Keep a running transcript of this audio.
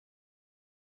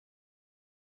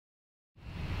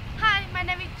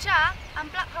Cha, I'm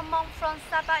Black Hmong from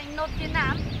Sapa in North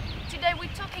Vietnam. Today we're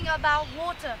talking about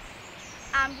water.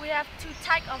 And we have two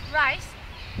types of rice,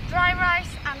 dry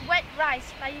rice and wet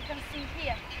rice, like you can see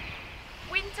here.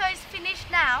 Winter is finished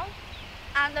now,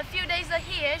 and a few days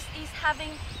ahead is having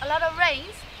a lot of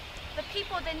rains. The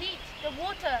people, they need the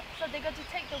water, so they're going to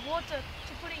take the water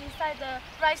to put it inside the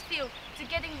rice field to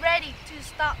getting ready to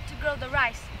start to grow the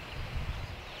rice.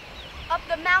 Up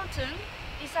the mountain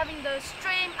is having the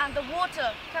stream and the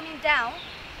water coming down.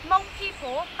 Hmong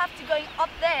people have to go up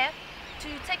there to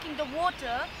taking the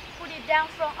water, put it down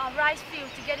from our rice field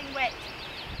to getting wet.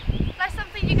 Like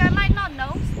something you guys might not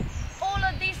know, all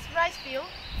of this rice field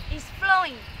is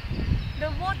flowing.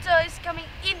 The water is coming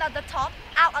in at the top,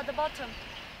 out at the bottom.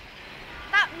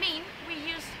 That means we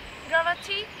use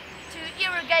gravity to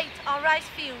irrigate our rice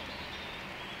field.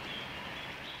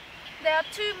 There are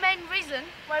two main reasons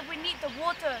why we need the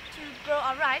water to grow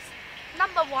our rice.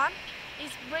 Number one is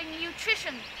bring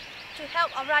nutrition to help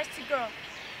our rice to grow.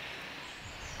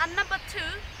 And number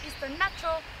two is the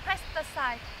natural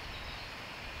pesticide.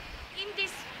 In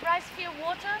this rice field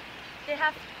water, they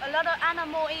have a lot of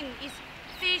animal in. It's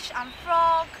fish and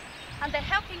frog, and they're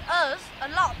helping us a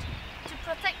lot to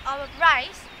protect our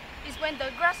rice. Is when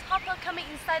the grasshopper coming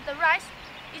inside the rice,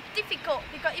 it's difficult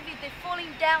because if they're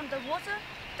falling down the water,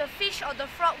 the fish or the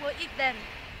frog will eat them.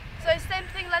 So it's same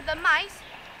thing like the mice.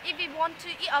 If we want to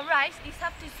eat our rice, we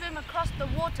have to swim across the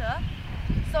water.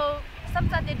 So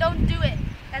sometimes they don't do it,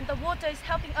 and the water is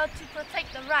helping us to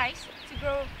protect the rice to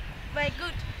grow very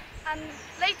good. And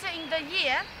later in the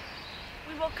year,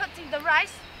 we were cutting the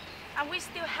rice, and we're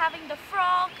still having the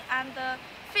frog and the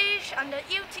fish and the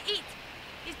eel to eat.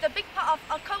 It's the big part of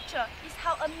our culture. It's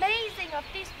how amazing of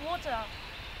this water.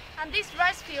 And this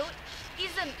rice field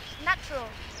isn't natural.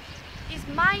 It's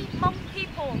my Hmong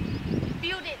people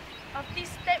build it of this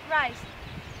steppe rice.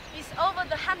 It's over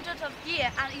the hundreds of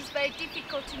years, and it's very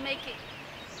difficult to make it.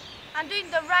 And doing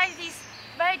the rice is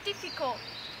very difficult.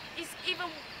 It's even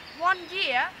 1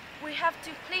 year we have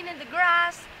to clean in the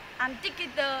grass and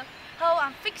digging the hole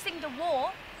and fixing the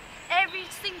wall. Every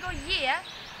single year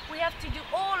we have to do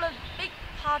all the big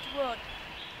hard work.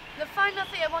 The final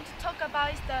thing I want to talk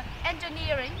about is the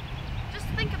engineering. Just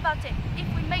think about it. If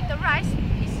we make the rice,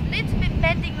 it's a little bit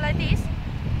bending like this,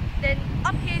 then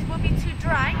up here it will be too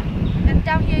dry, and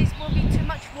down here it will be too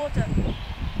much water.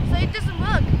 So it doesn't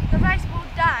work. The rice will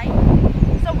die.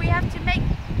 So we have to make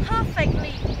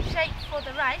perfectly shape for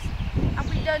the rice, and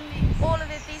we don't need all of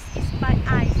it. This is by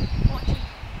eyes watching.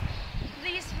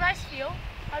 These rice fields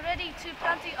are ready to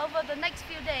plant it over the next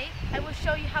few days. I will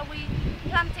show you how we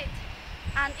plant it.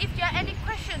 And if you have any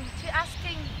question to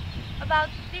asking about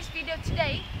this video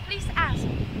today, please ask.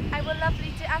 I will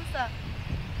lovely to answer.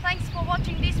 Thanks for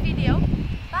watching this